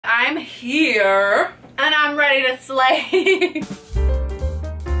I'm here and I'm ready to slay.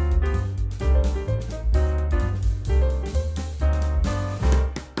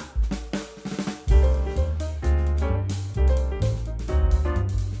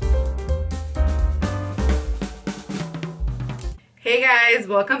 Hey guys,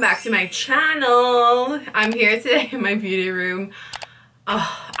 welcome back to my channel. I'm here today in my beauty room.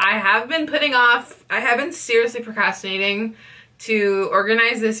 I have been seriously procrastinating to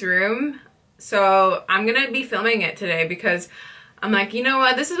organize this room. So I'm gonna be filming it today because I'm like, you know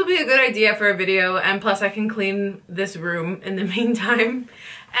what, this will be a good idea for a video, and plus I can clean this room in the meantime.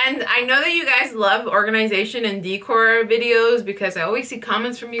 And I know that you guys love organization and decor videos because I always see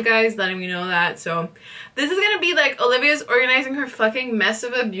comments from you guys letting me know that. So this is gonna be like Olivia's organizing her fucking mess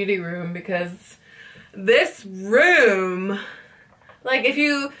of a beauty room, because this room, like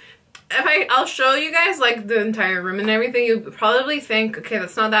I'll show you guys like the entire room and everything, you'll probably think, okay,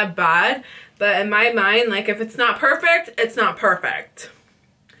 that's not that bad. But in my mind, like, if it's not perfect, it's not perfect.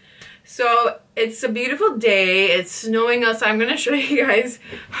 So it's a beautiful day. It's snowing outside. I'm gonna show you guys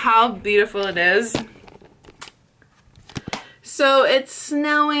how beautiful it is. So it's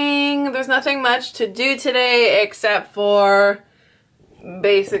snowing. There's nothing much to do today except for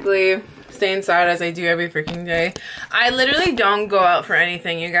basically stay inside as I do every freaking day. I literally don't go out for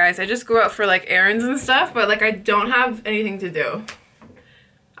anything, you guys. I just go out for like errands and stuff, but like I don't have anything to do.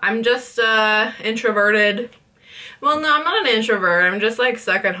 I'm just introverted. Well, no, I'm not an introvert. I'm just like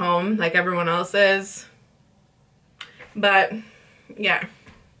stuck at home like everyone else is. But yeah,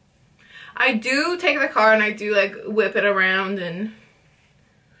 I do take the car and I do like whip it around and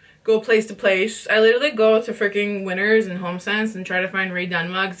go place to place. I literally go to freaking Winners and HomeSense and try to find redone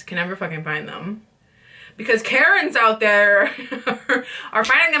mugs. Can never fucking find them because Karens out there are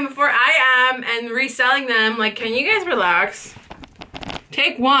finding them before I am and reselling them. Like, can you guys relax?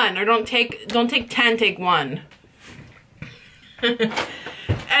 Take one, or don't take 10, take one.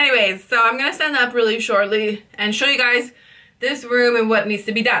 Anyways, so I'm gonna stand up really shortly and show you guys this room and what needs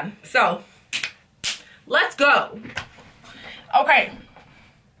to be done. So let's go. Okay,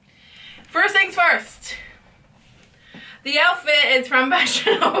 first things first, the outfit is from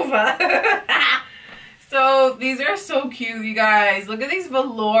Fashion Nova. So these are so cute, you guys. Look at these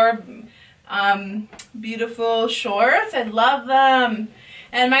velour beautiful shorts. I love them.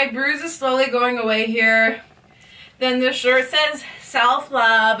 And my bruise is slowly going away here. Then the shirt says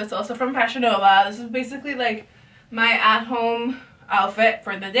self-love. It's also from Fashion Nova. This is basically like my at-home outfit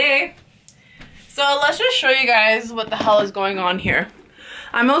for the day. So let's just show you guys what the hell is going on here.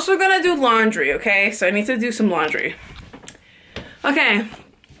 I'm also gonna do laundry, okay? So I need to do some laundry. Okay,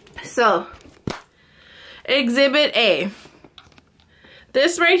 so Exhibit A.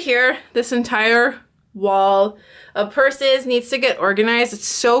 This right here, this entire wall of purses needs to get organized. It's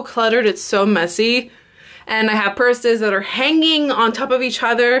so cluttered, it's so messy. And I have purses that are hanging on top of each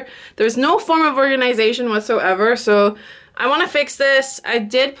other. There's no form of organization whatsoever. So I want to fix this. I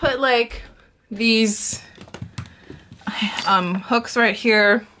did put like these hooks right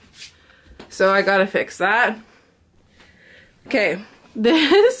here. So I gotta fix that. Okay,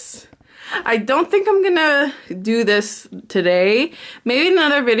 this, I don't think I'm gonna do this today. Maybe in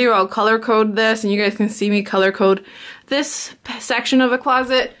another video I'll color code this and you guys can see me color code this section of the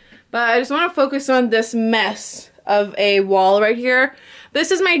closet. But I just want to focus on this mess of a wall right here.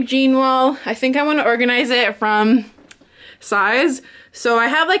 This is my jean wall. I think I want to organize it from size. So I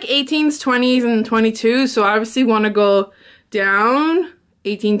have like 18s, 20s, and 22s. So I obviously want to go down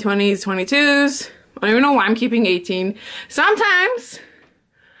 18, 20s, 22s. I don't even know why I'm keeping 18. Sometimes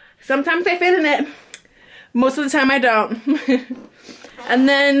I fit in it. Most of the time I don't. And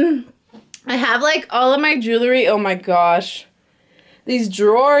then I have like all of my jewelry. Oh my gosh. These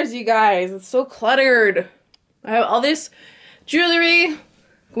drawers, you guys. It's so cluttered. I have all this jewelry.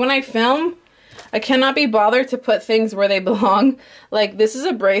 When I film, I cannot be bothered to put things where they belong. Like this is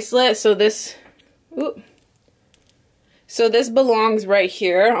a bracelet. So this belongs right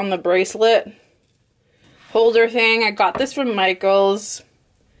here on the bracelet holder thing. I got this from Michael's.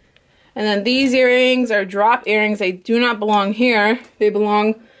 And then these earrings are drop earrings. They do not belong here. They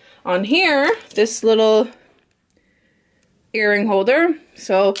belong on here, this little earring holder.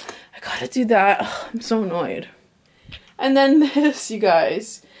 So I gotta do that. Ugh, I'm so annoyed. And then this, you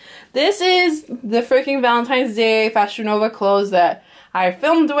guys. This is the freaking Valentine's Day Fashion Nova clothes that I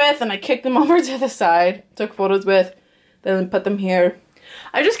filmed with and I kicked them over to the side, took photos with, then put them here.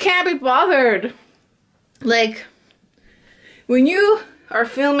 I just can't be bothered. Like, when you are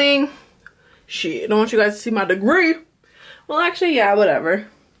filming, shit, I don't want you guys to see my degree. Well, actually, yeah, whatever.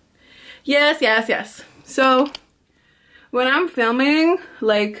 Yes. So, when I'm filming,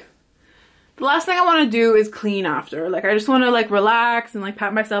 like, the last thing I want to do is clean after. Like, I just want to like relax and like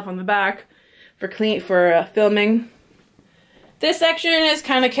pat myself on the back for filming. This section is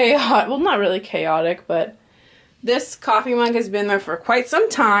kind of chaotic. Well, not really chaotic, but this coffee mug has been there for quite some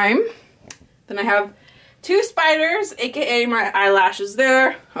time. Then I have 2 spiders, aka my eyelashes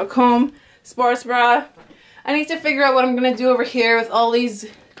there, a comb, sports bra. I need to figure out what I'm going to do over here with all these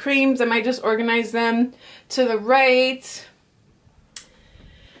creams. I might just organize them to the right.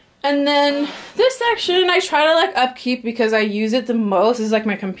 And then this section I try to like upkeep because I use it the most. This is like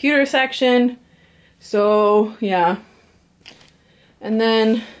my computer section. So yeah. And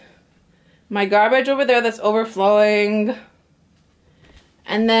then my garbage over there that's overflowing.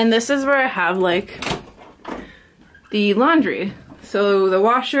 And then this is where I have like the laundry. So the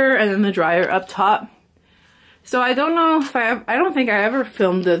washer and then the dryer up top. So I don't know if I don't think I ever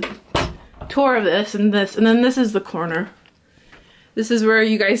filmed a tour of this, and then this is the corner. This is where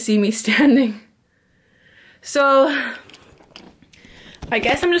you guys see me standing. So I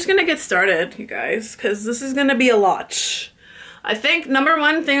guess I'm just gonna get started, you guys, because this is gonna be a lot. I think number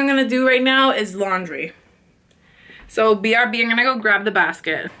one thing I'm gonna do right now is laundry. So BRB, I'm gonna go grab the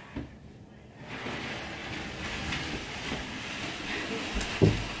basket.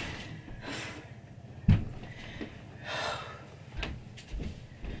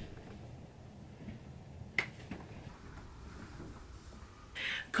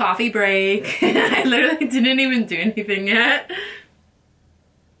 Coffee break. I literally didn't even do anything yet.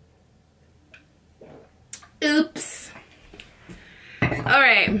 Oops.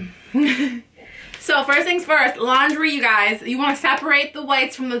 Alright. So first things first, laundry, you guys. You want to separate the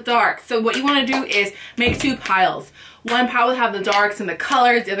whites from the darks. So what you want to do is make 2 piles. One pile will have the darks and the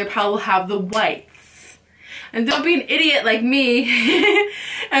colors. The other pile will have the whites. And don't be an idiot like me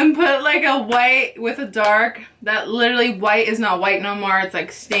and put like a white with a dark. That literally white is not white no more. It's like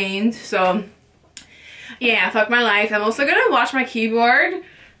stained. So yeah, fuck my life. I'm also gonna wash my keyboard.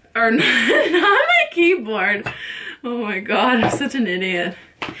 Or not my keyboard. Oh my god, I'm such an idiot.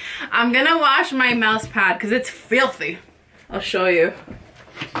 I'm gonna wash my mouse pad because it's filthy. I'll show you.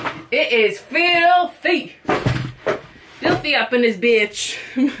 It is filthy. Filthy up in this bitch.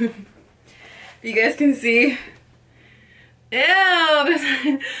 You guys can see.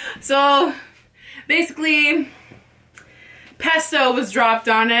 Ew. So basically pesto was dropped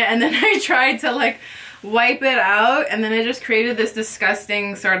on it, and then I tried to like wipe it out, and then it just created this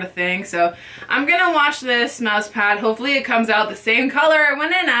disgusting sort of thing. So I'm gonna wash this mouse pad. Hopefully it comes out the same color it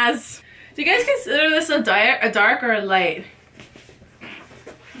went in as. Do you guys consider this a dark or a light?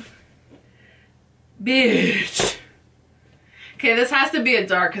 Bitch. Okay, this has to be a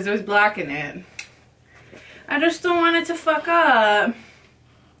dark because there's black in it. I just don't want it to fuck up.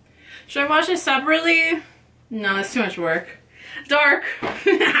 Should I wash it separately? No, it's too much work. Dark.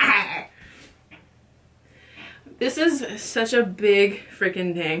 This is such a big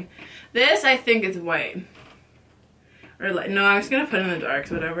freaking thing. This, I think, is white. Or light. No, I'm just gonna put it in the darks,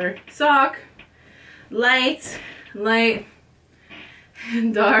 whatever. Sock. Light. Light.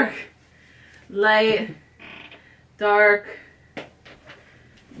 Dark. Light. Dark.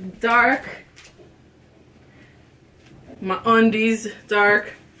 Dark. My undies,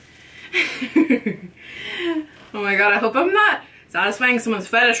 dark. Oh my god, I hope I'm not satisfying someone's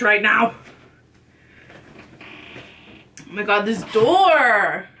fetish right now. Oh my god, this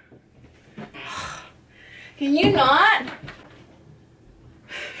door! Can you not?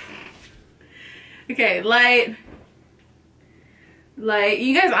 Okay, light. Light.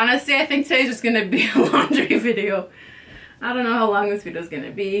 You guys, honestly, I think today's just gonna be a laundry video. I don't know how long this video is gonna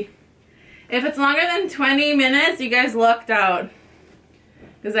be. If it's longer than 20 minutes, you guys lucked out.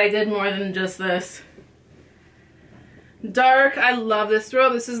 Because I did more than just this. Dark, I love this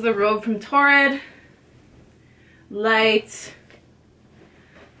robe. This is the robe from Torrid. Light.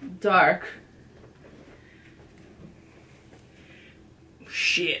 Dark.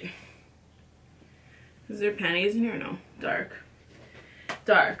 Shit. Is there panties in here? No. Dark.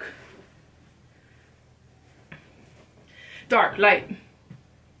 Dark. Dark, light.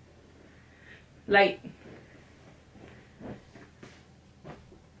 Light.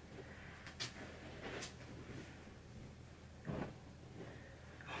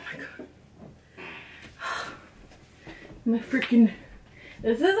 Oh my god. My freaking...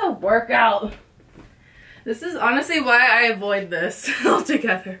 This is a workout. This is honestly why I avoid this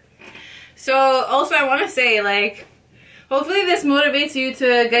altogether. So, also I want to say, like, hopefully this motivates you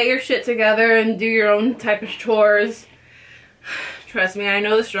to get your shit together and do your own type of chores. Trust me, I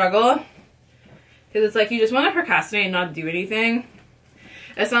know the struggle. Because it's like you just want to procrastinate and not do anything.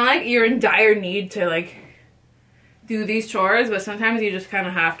 It's not like you're in dire need to, like, do these chores, but sometimes you just kind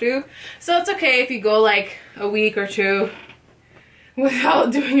of have to. So it's okay if you go like a week or two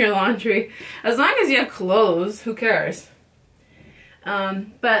without doing your laundry. As long as you have clothes, who cares?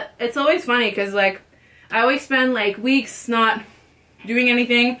 But it's always funny because like I always spend like weeks not doing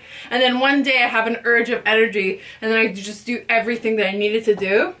anything, and then one day I have an urge of energy and then I just do everything that I needed to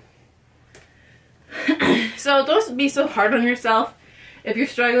do. So don't be so hard on yourself if you're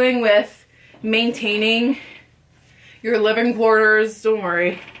struggling with maintaining your living quarters. Don't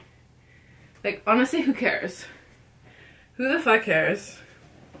worry. Like, honestly, who cares? Who the fuck cares?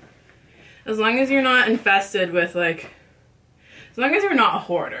 As long as you're not infested with like, as long as you're not a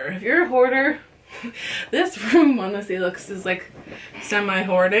hoarder. If you're a hoarder, this room honestly looks is like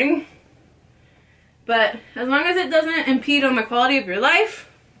semi-hoarding. But as long as it doesn't impede on the quality of your life,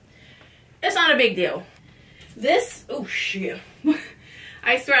 it's not a big deal. This, oh shit.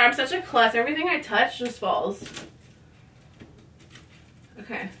 I swear, I'm such a klutz. Everything I touch just falls.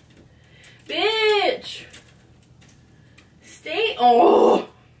 Okay. Bitch! Stay, oh!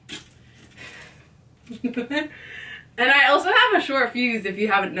 And I also have a short fuse if you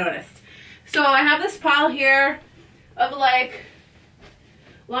haven't noticed. So I have this pile here of like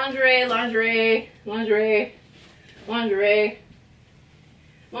lingerie, lingerie, lingerie, lingerie,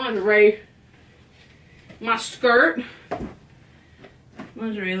 lingerie, my skirt,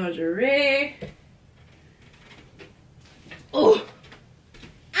 lingerie, lingerie. Oh,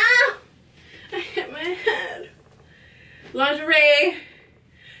 ah, I hit my head. Lingerie,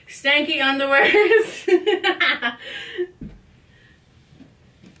 stanky underwears.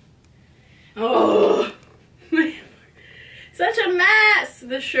 Oh, such a mess.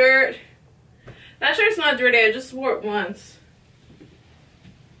 The shirt. That shirt's not dirty. I just wore it once.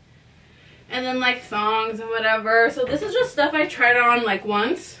 And then like thongs and whatever. So this is just stuff I tried on like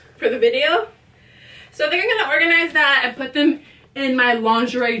once for the video. So I think I'm gonna organize that and put them in my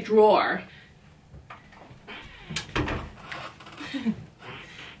lingerie drawer.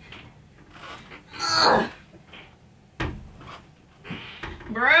 Ugh.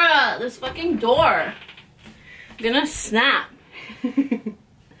 Bruh, this fucking door. I'm gonna snap.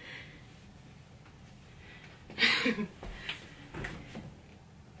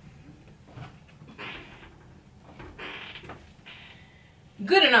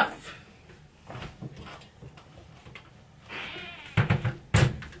 Good enough.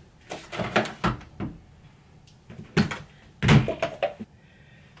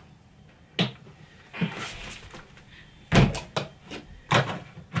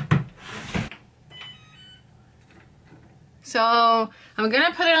 So I'm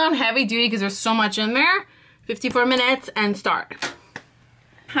gonna put it on heavy duty because there's so much in there. 54 minutes and start.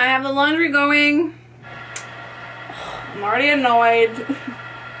 I have the laundry going. I'm already annoyed.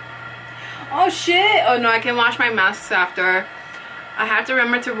 Oh shit! Oh no, I can wash my masks after. I have to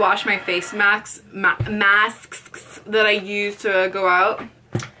remember to wash my face masks that I use to go out.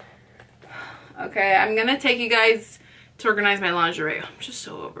 Okay, I'm gonna take you guys to organize my lingerie. I'm just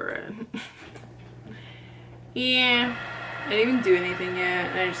so over it. Yeah. I didn't even do anything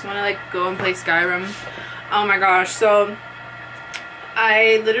yet. I just want to like go and play Skyrim. Oh my gosh. So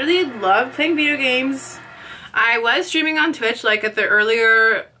I literally love playing video games. I was streaming on Twitch like at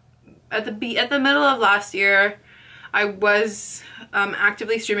the middle of last year. I was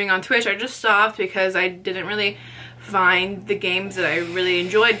actively streaming on Twitch. I just stopped because I didn't really find the games that I really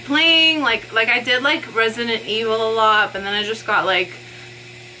enjoyed playing. Like I did like Resident Evil a lot, but then I just got like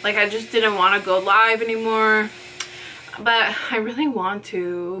I just didn't want to go live anymore. But I really want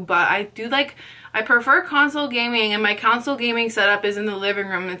to, but I prefer console gaming, and my console gaming setup is in the living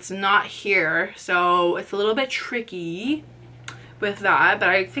room. It's not here, so it's a little bit tricky with that, but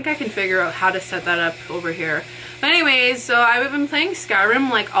I think I can figure out how to set that up over here. But anyways, so I've been playing Skyrim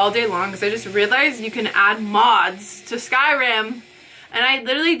like all day long because I just realized you can add mods to Skyrim, and I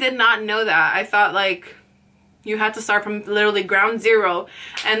literally did not know that. I thought like you had to start from literally ground zero,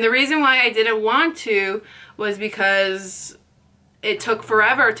 and the reason why I didn't want to was because it took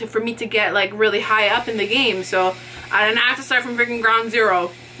forever for me to get like really high up in the game. So I didn't have to start from freaking ground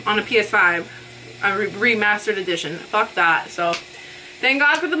zero on a PS5, a remastered edition. Fuck that. So thank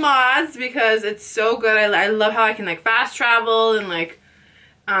God for the mods because it's so good. I love how I can like fast travel and like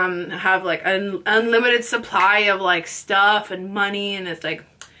have like an unlimited supply of like stuff and money, and it's like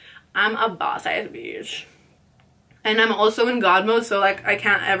I'm a boss ass bitch. And I'm also in God mode, so like I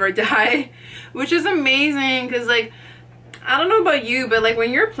can't ever die, which is amazing because like I don't know about you, but like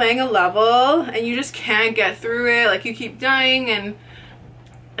when you're playing a level and you just can't get through it, like you keep dying, and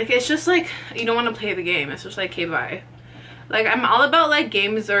like it's just like you don't want to play the game. It's just like, okay, bye. Like, I'm all about like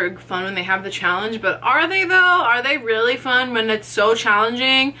games are fun when they have the challenge, but are they though? Are they really fun when it's so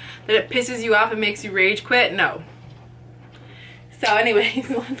challenging that it pisses you off and makes you rage quit? No. So anyways,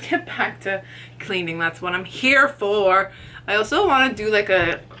 let's get back to cleaning. That's what I'm here for. I also want to do like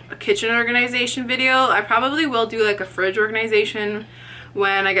a kitchen organization video. I probably will do like a fridge organization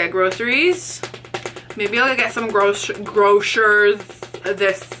when I get groceries. Maybe I'll get some grocers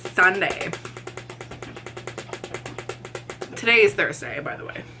this Sunday. Today is Thursday, by the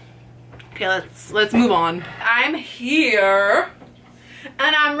way. Okay, let's move on. I'm here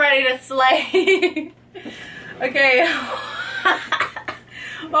and I'm ready to slay. Okay.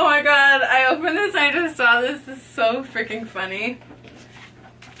 Oh my god, I opened this and I just saw this. This is so freaking funny.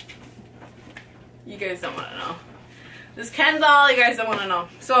 You guys don't want to know. This Ken doll, you guys don't want to know.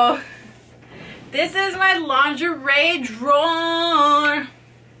 So, this is my lingerie drawer.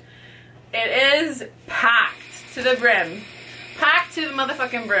 It is packed to the brim. Packed to the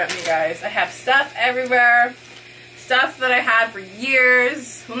motherfucking brim, you guys. I have stuff everywhere. Stuff that I had for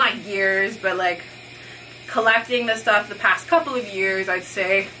years. Well, not years, but like collecting the stuff the past couple of years, I'd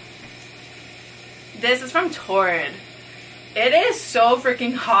say. This is from Torrid. It is so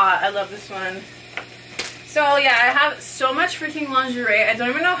freaking hot. I love this one. So yeah, I have so much freaking lingerie. I don't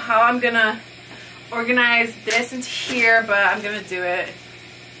even know how I'm gonna organize this into here, but I'm gonna do it.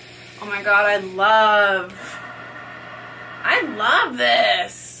 Oh my god, I love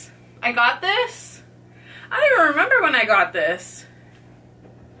this. I got this. I don't even remember when I got this.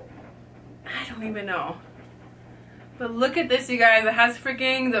 I don't even know. But look at this, you guys. It has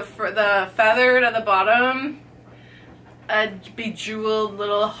freaking the feathered at the bottom, a bejeweled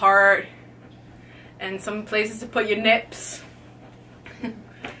little heart, and some places to put your nips.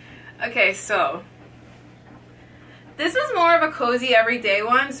 Okay, so this is more of a cozy everyday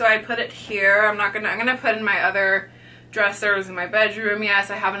one, so I put it here. I'm gonna put in my other dressers in my bedroom. Yes,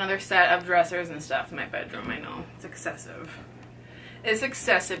 I have another set of dressers and stuff in my bedroom. I know, it's excessive. It's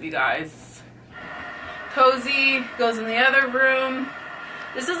excessive, you guys. Cozy goes in the other room.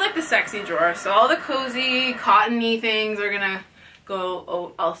 This is like the sexy drawer, so all the cozy, cottony things are gonna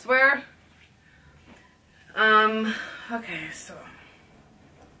go elsewhere. Okay, so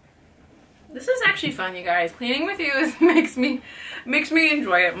this is actually fun, you guys. Cleaning with you makes me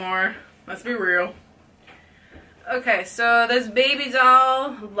enjoy it more. Let's be real. Okay, so this baby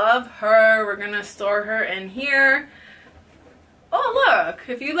doll, love her. We're gonna store her in here. Oh look,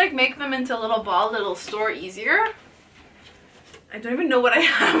 if you like make them into a little ball, it'll store easier. I don't even know what I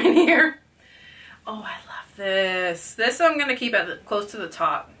have in here. Oh, I love this. This I'm gonna keep at close to the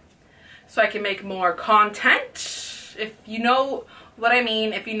top so I can make more content. If you know what I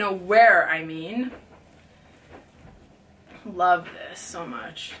mean, if you know where I mean. Love this so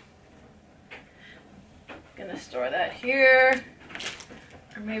much. Gonna store that here,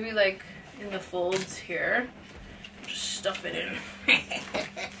 or maybe like in the folds here. Just stuff it in.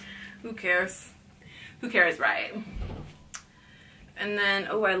 Who cares? Who cares, right? And then,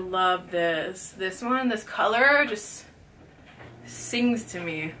 oh, I love this. This one, this color just sings to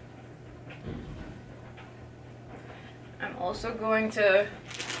me. I'm also going to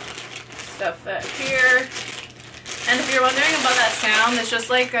stuff that here. And if you're wondering about that sound, it's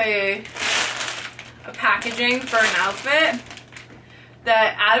just like a packaging for an outfit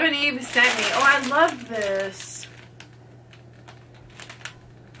that Adam and Eve sent me. Oh, I love this.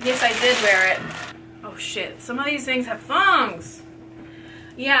 Yes, I did wear it. Oh shit, some of these things have thongs.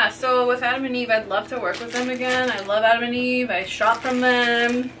 Yeah, so with Adam and Eve, I'd love to work with them again. I love Adam and Eve. I shop from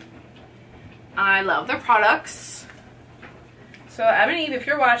them. I love their products. So Adam and Eve, if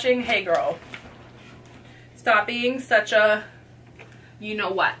you're watching, hey girl, stop being such a you know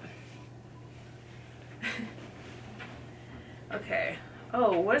what. Okay.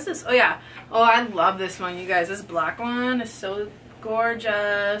 Oh, what is this? Oh yeah. Oh, I love this one, you guys. This black one is so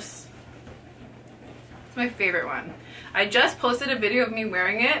gorgeous. It's my favorite one. I just posted a video of me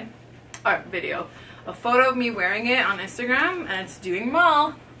wearing it. A photo of me wearing it on Instagram, and it's doing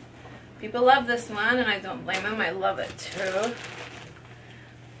well. People love this one, and I don't blame them. I love it too.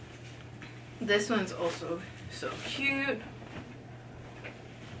 This one's also so cute.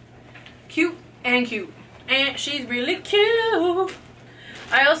 Cute and cute. And she's really cute.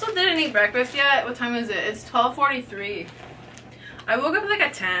 I also didn't eat breakfast yet. What time is it? It's 12:43. I woke up like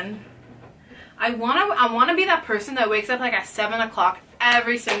at 10. I wanna be that person that wakes up like at 7 o'clock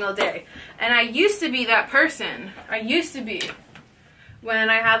every single day. And I used to be that person. I used to be. When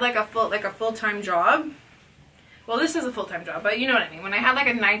I had like a full-time job. Well, this is a full-time job, but you know what I mean. When I had like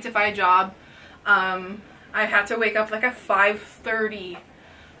a 9-to-5 job, I had to wake up like at 5:30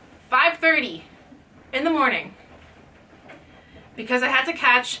 in the morning. because I had to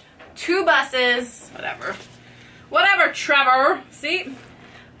catch 2 buses. Whatever. Whatever, Trevor. See?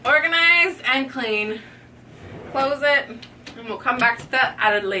 Organized and clean. Close it, and we'll come back to that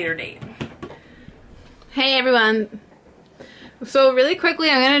at a later date. Hey everyone. So really quickly,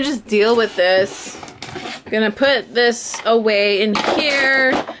 I'm gonna just deal with this. I'm gonna put this away in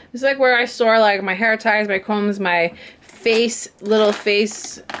here. This is like where I store like my hair ties, my combs, my little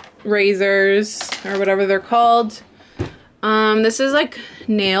face razors, or whatever they're called. This is like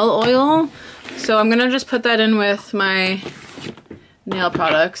nail oil. So I'm gonna just put that in with my nail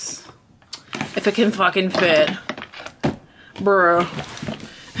products. If it can fucking fit. Bruh.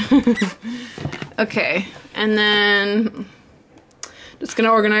 Okay, and then just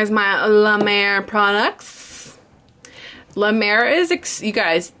gonna organize my La Mer products. La Mer is, you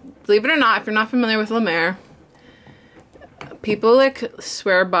guys, believe it or not, if you're not familiar with La Mer, people like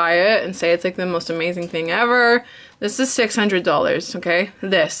swear by it and say it's like the most amazing thing ever. This is $600, okay?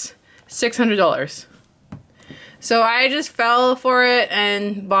 This, $600. So I just fell for it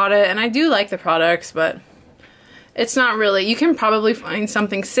and bought it, and I do like the products, but it's not really. You can probably find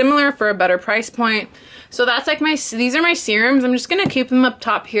something similar for a better price point. So that's like these are my serums. I'm just gonna keep them up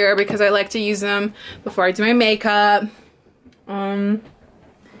top here because I like to use them before I do my makeup. And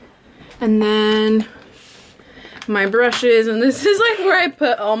then my brushes, and this is like where I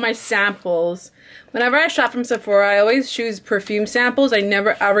put all my samples. Whenever I shop from Sephora, I always choose perfume samples. I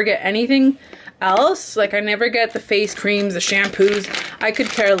never ever get anything else. Like I never get the face creams, the shampoos. I could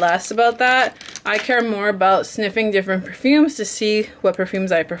care less about that. I care more about sniffing different perfumes to see what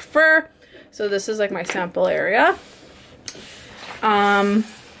perfumes I prefer. So this is like my sample area.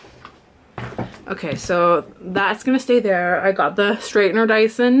 Okay, so that's gonna stay there. I got the straightener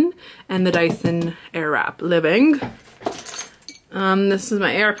Dyson and the Dyson Airwrap Living. This is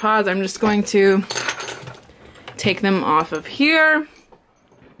my AirPods. I'm just going to take them off of here.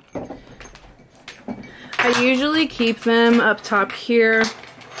 I usually keep them up top here.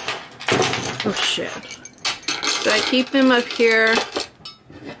 Oh shit. So I keep them up here.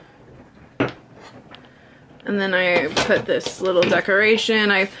 And then I put this little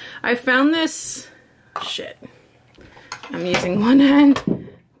decoration. I found this shit. I'm using one hand.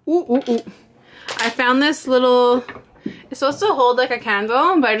 Ooh, ooh, ooh. I found this little, it's supposed to hold like a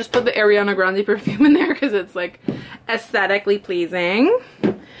candle, but I just put the Ariana Grande perfume in there because it's like aesthetically pleasing.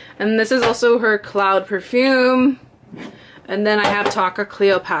 And this is also her Cloud perfume. And then I have Taka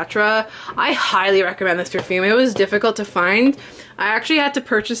Cleopatra. I highly recommend this perfume. It was difficult to find. I actually had to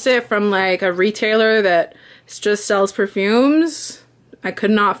purchase it from like a retailer that just sells perfumes. I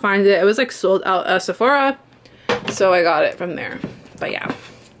could not find it. It was like sold out at Sephora. So I got it from there. But yeah.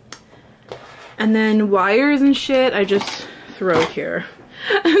 And then wires and shit, I just throw here.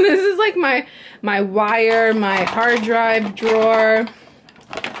 And this is like my wire, my hard drive drawer.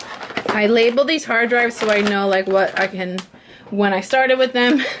 I label these hard drives so I know like what I can, when I started with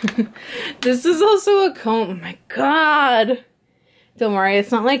them. This is also a comb. Oh my god. Don't worry,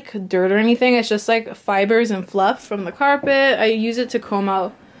 it's not like dirt or anything. It's just like fibers and fluff from the carpet. I use it to comb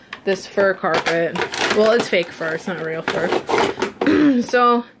out this fur carpet. Well, it's fake fur. It's not real fur.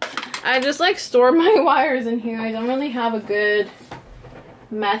 So I just like store my wires in here. I don't really have a good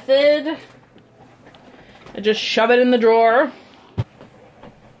method. I just shove it in the drawer.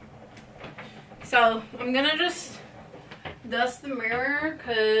 So I'm gonna just dust the mirror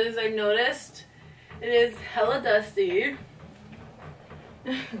because I noticed it is hella dusty.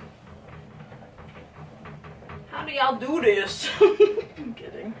 How do y'all do this? I'm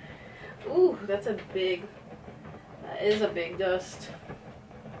kidding. Ooh, that is a big dust.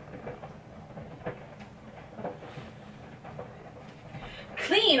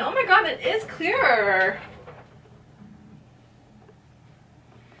 Clean. Oh my god, it is clearer.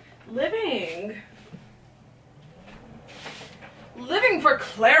 Living for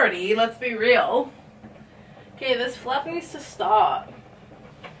clarity, let's be real. Okay, this fluff needs to stop.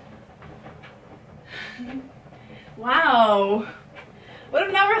 Wow. Would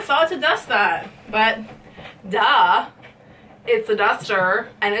have never thought to dust that, but duh. It's a duster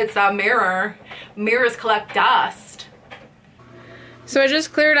and it's a mirror. Mirrors collect dust. So I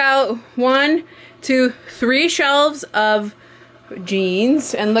just cleared out 1, 2, 3 shelves of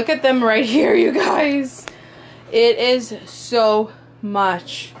jeans, and look at them right here, you guys. It is so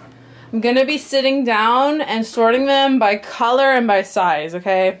much. I'm gonna be sitting down and sorting them by color and by size,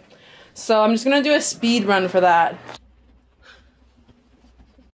 okay? So I'm just gonna do a speed run for that.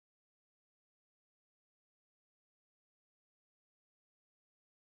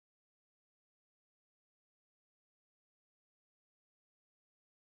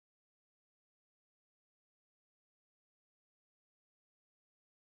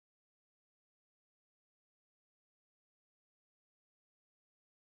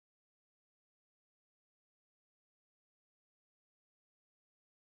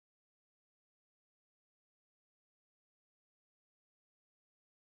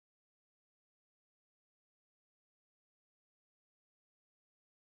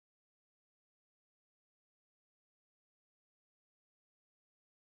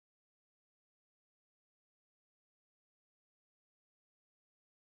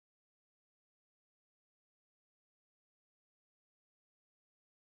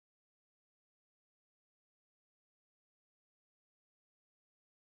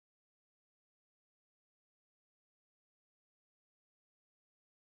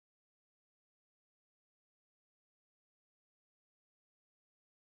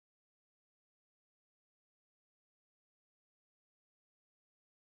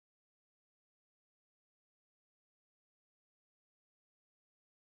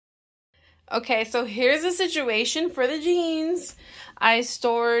 Okay, so here's the situation for the jeans. I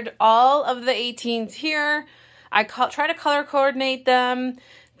stored all of the 18s here. I try to color coordinate them.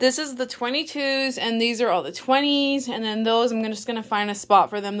 This is the 22s, and these are all the 20s, and then those, I'm just going to find a spot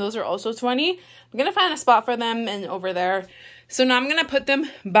for them. Those are also 20. I'm going to find a spot for them and over there. So now I'm going to put them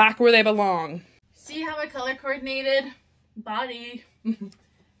back where they belong. See how I color coordinated? Body. You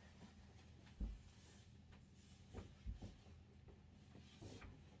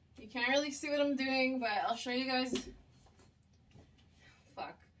can't really see what I'm doing, but I'll show you guys.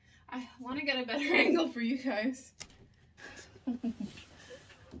 Fuck. I want to get a better angle for you guys. There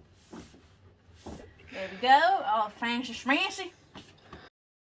we go. All fancy schmancy.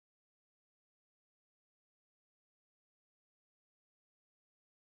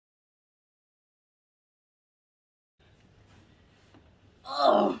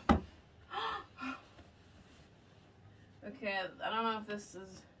 Oh. Okay, I don't know if this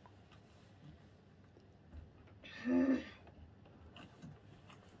is. Are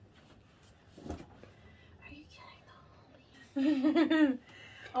you kidding?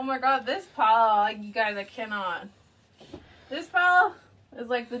 Oh my god, this pile, like, you guys, I cannot. This pile is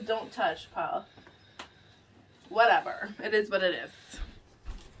like the don't touch pile. Whatever. It is what it is.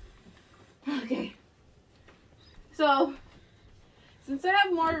 Okay. So, since I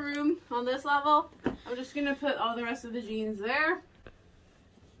have more room on this level, I'm just gonna put all the rest of the jeans there.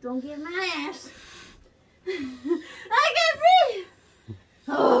 Don't get my ass. I can't breathe.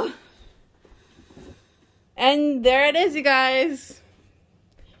 Oh. And there it is, you guys.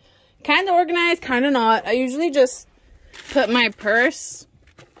 Kind of organized, kind of not. I usually just put my purse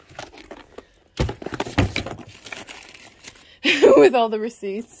with all the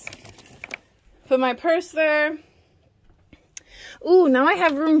receipts. Put my purse there. Ooh, now I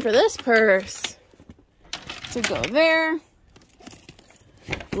have room for this purse to go there.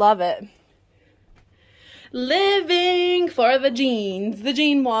 Love it. Living for the jeans. The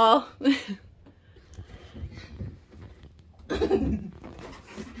jean wall.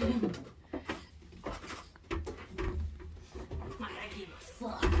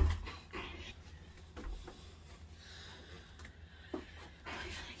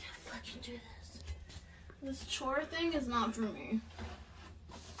 This chore thing is not for me.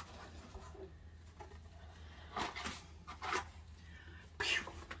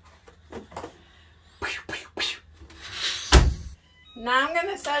 Now I'm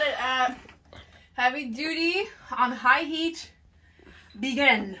gonna set it at heavy duty on high heat.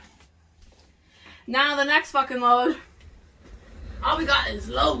 Begin. Now the next fucking load. All we got is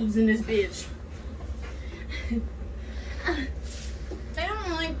loads in this bitch. I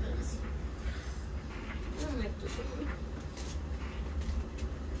don't like this. I don't like this one.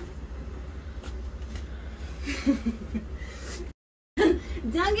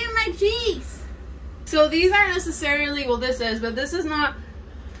 Don't get my cheeks. So these aren't necessarily, well this is, but this is not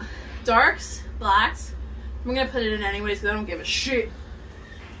darks, blacks. I'm gonna put it in anyways because I don't give a shit.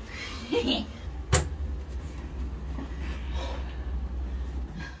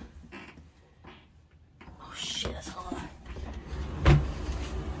 Oh shit, that's hot.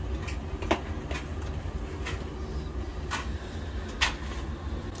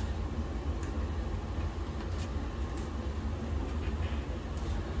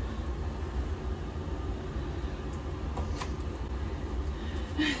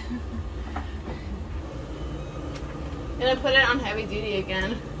 Gonna put it on heavy duty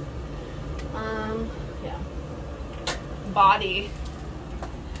again. Yeah. Body.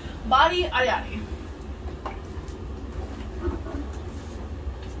 Ayani.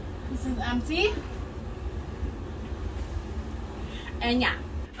 This is empty. And yeah.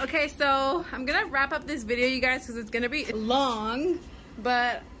 Okay, so I'm gonna wrap up this video, you guys, because it's gonna be long,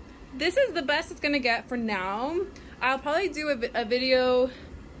 but this is the best it's gonna get for now. I'll probably do a video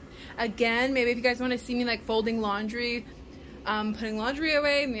again, maybe if you guys want to see me like folding laundry, putting laundry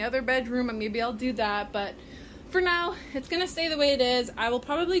away in the other bedroom, and maybe I'll do that, but for now it's gonna stay the way it is. I will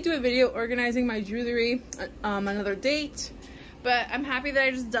probably do a video organizing my jewelry another date, but I'm happy that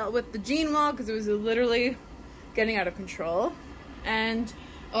I just dealt with the jean wall because it was literally getting out of control. And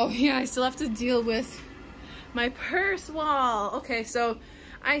oh yeah, I still have to deal with my purse wall. Okay, so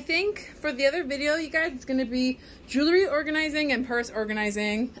I think for the other video, you guys, it's gonna be jewelry organizing and purse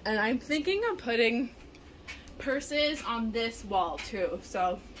organizing, and I'm thinking of putting purses on this wall too.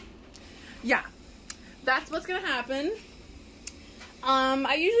 So yeah, that's what's gonna happen.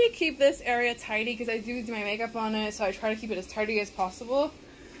 I usually keep this area tidy because I do my makeup on it, so I try to keep it as tidy as possible.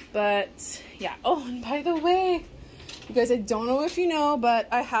 But yeah, oh, and by the way, you guys, I don't know if you know, but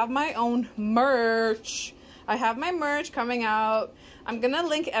I have my own merch. I have my merch coming out. I'm gonna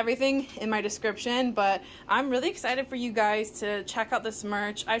link everything in my description, but I'm really excited for you guys to check out this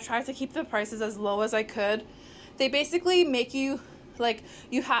merch. I tried to keep the prices as low as I could. They basically make you, like,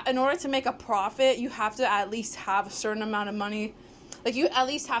 in order to make a profit, you have to at least have a certain amount of money. Like, you at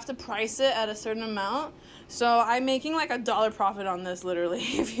least have to price it at a certain amount. So I'm making like $1 profit on this, literally,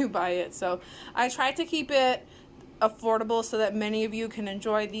 if you buy it. So I tried to keep it affordable so that many of you can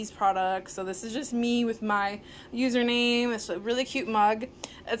enjoy these products. So this is just me with my username. It's a really cute mug.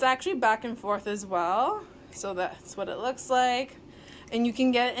 It's actually back and forth as well. So that's what it looks like. And you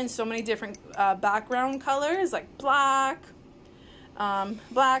can get it in so many different background colors, like black,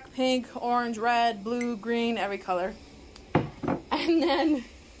 pink, orange, red, blue, green, every color. And then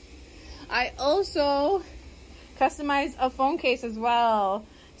I also customized a phone case as well.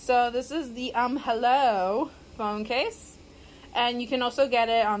 So this is the Hello phone case, and you can also get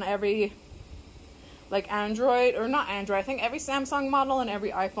it on every, like, Android, or not Android, I think every Samsung model and every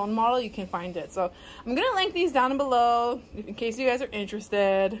iPhone model you can find it. So I'm gonna link these down below in case you guys are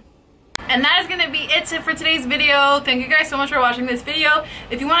interested. And that is going to be it for today's video. Thank you guys so much for watching this video.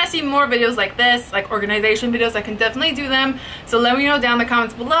 If you want to see more videos like this, like organization videos, I can definitely do them. So let me know down in the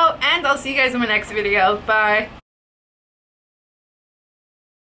comments below, and I'll see you guys in my next video. Bye.